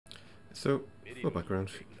So, for background,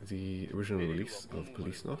 the original release of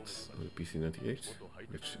Policenauts on PC-98,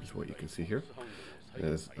 which is what you can see here,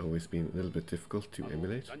 has always been a little bit difficult to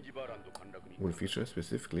emulate. One feature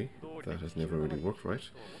specifically that has never really worked right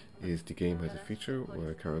is the game has a feature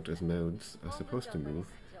where characters' mouths are supposed to move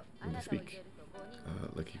when they speak,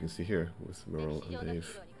 like you can see here with Merle and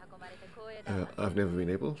Dave. I've never been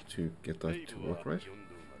able to get that to work right,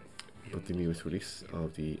 but the newest release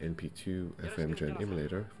of the NP2 FM Gen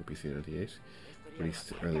emulator for PC-98,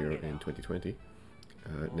 released earlier in 2020,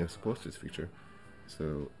 now supports this feature.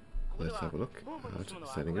 So let's have a look at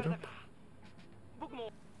setting it up.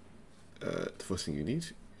 The first thing you need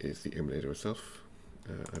is the emulator itself.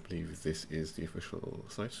 I believe this is the official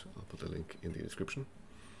site. I'll put the link in the description.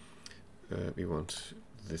 We want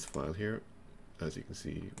this file here, as you can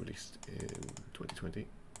see, released in 2020.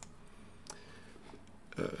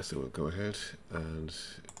 So we'll go ahead and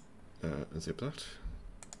unzip that.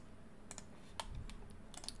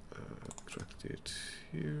 Extract it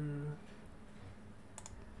here.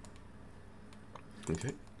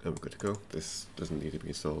 Okay, and we're good to go. This doesn't need to be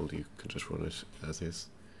installed, you can just run it as is.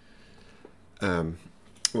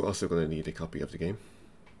 We're also going to need a copy of the game.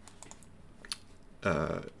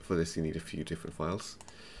 For this you need a few different files.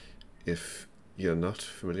 If you're not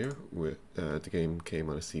familiar with the game came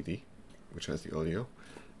on a CD, which has the audio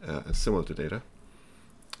and some of the data,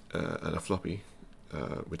 and a floppy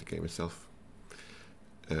with the game itself.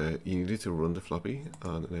 You need to run the floppy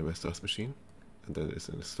on an MS-DOS machine, and then there's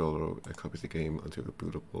an installer that copies the game onto a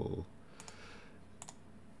bootable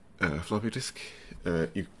floppy disk.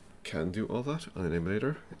 You can do all that on an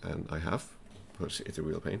emulator, and I have, but it's a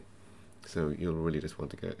real pain. So you'll really just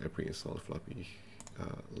want to get a pre-installed floppy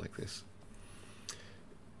like this.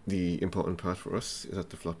 The important part for us is that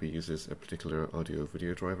the floppy uses a particular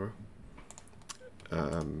audio-video driver.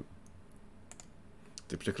 The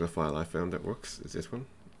particular file I found that works is this one.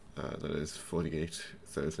 That is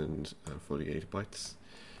 48,048 bytes,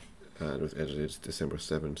 and was edited December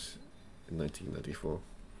 7th, 1994.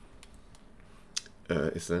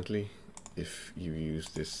 Incidentally, if you use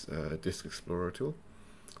this Disk Explorer tool,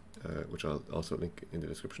 which I'll also link in the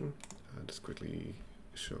description, just quickly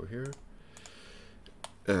show here.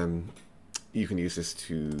 You can use this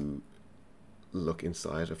to look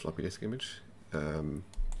inside a floppy disk image,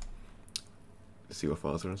 see what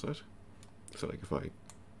files are inside. So like if I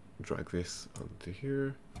drag this onto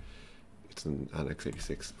here, it's an Annex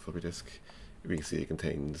 86 floppy disk. We can see it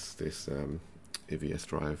contains this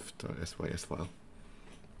AVSDRV.SYS file.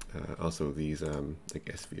 Also these like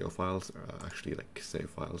SVO files are actually like save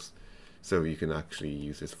files, so you can actually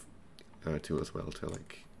use this tool as well to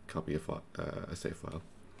like copy a save file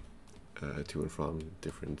to and from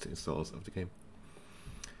different installs of the game.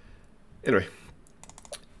 Anyway,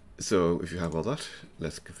 so if you have all that,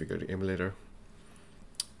 let's configure the emulator.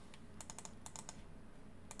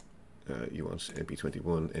 You want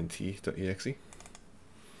mp21nt.exe.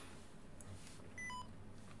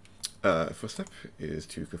 First step is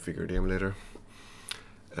to configure the emulator.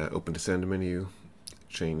 Open the sound menu,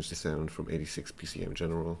 change the sound from 86 PCM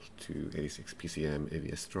general to 86 PCM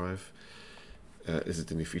AVS drive. This is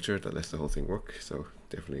the new feature that lets the whole thing work, so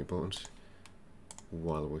definitely important.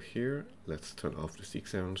 While we're here, let's turn off the seek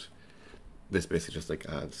sound. This basically just like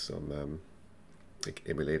adds some like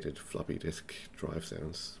emulated floppy disk drive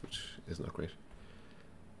sounds, which is not great.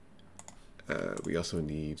 We also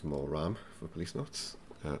need more RAM for Policenauts.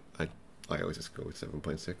 I always just go with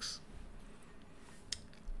 7.6.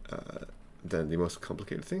 Then the most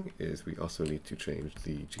complicated thing is we also need to change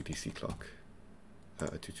the GTC clock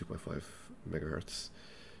to 2.5 megahertz.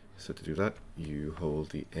 So to do that, you hold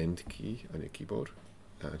the end key on your keyboard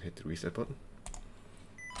and hit the reset button.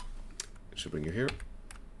 It should bring you here.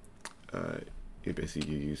 You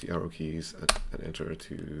basically use the arrow keys and enter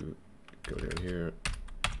to go down here,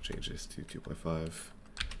 change this to 2.5,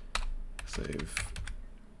 save,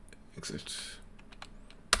 exit.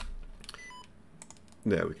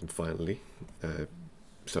 Now we can finally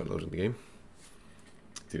start loading the game.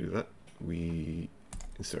 To do that, we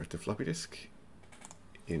insert the floppy disk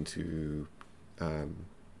into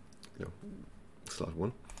slot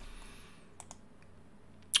 1.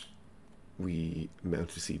 We mount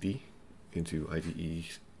the CD into IDE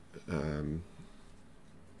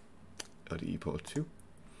port 2.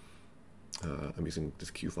 I'm using this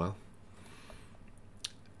Q file.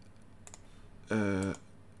 And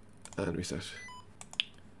reset.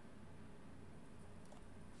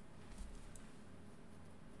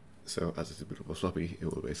 So as it's a bootable floppy, it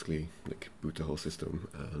will basically like boot the whole system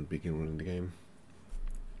and begin running the game.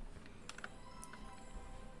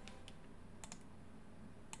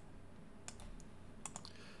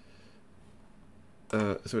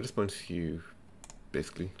 So at this point you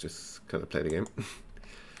basically just kind of play the game.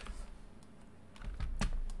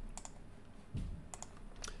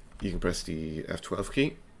 You can press the F12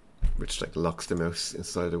 key, which like locks the mouse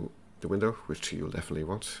inside the window, which you'll definitely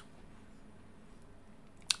want.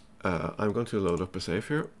 I'm going to load up a save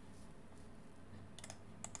here.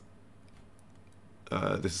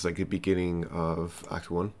 This is like the beginning of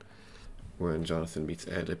Act 1, when Jonathan meets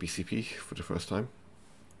Ed at BCP for the first time.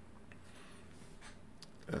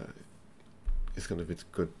 It's kind of a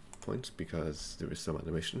good point because there is some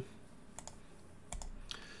animation.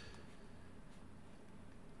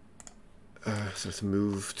 So let's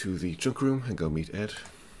move to the junk room and go meet Ed.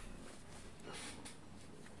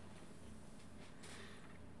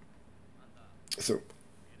 So,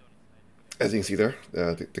 as you can see there,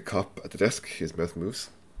 the cop at the desk, his mouth moves.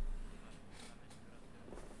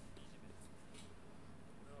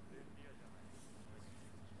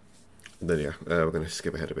 And then yeah, we're going to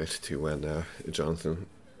skip ahead a bit to when Jonathan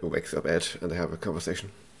wakes up Ed and they have a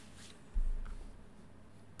conversation.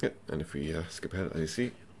 Yeah, and if we skip ahead, as you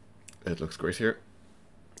see, Ed looks great here,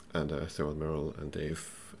 and so will Merrill and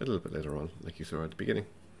Dave a little bit later on, like you saw at the beginning.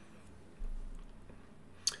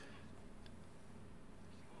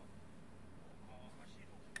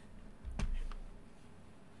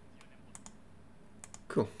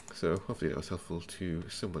 Cool, so hopefully that was helpful to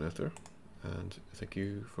someone out there, and thank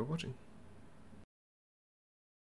you for watching.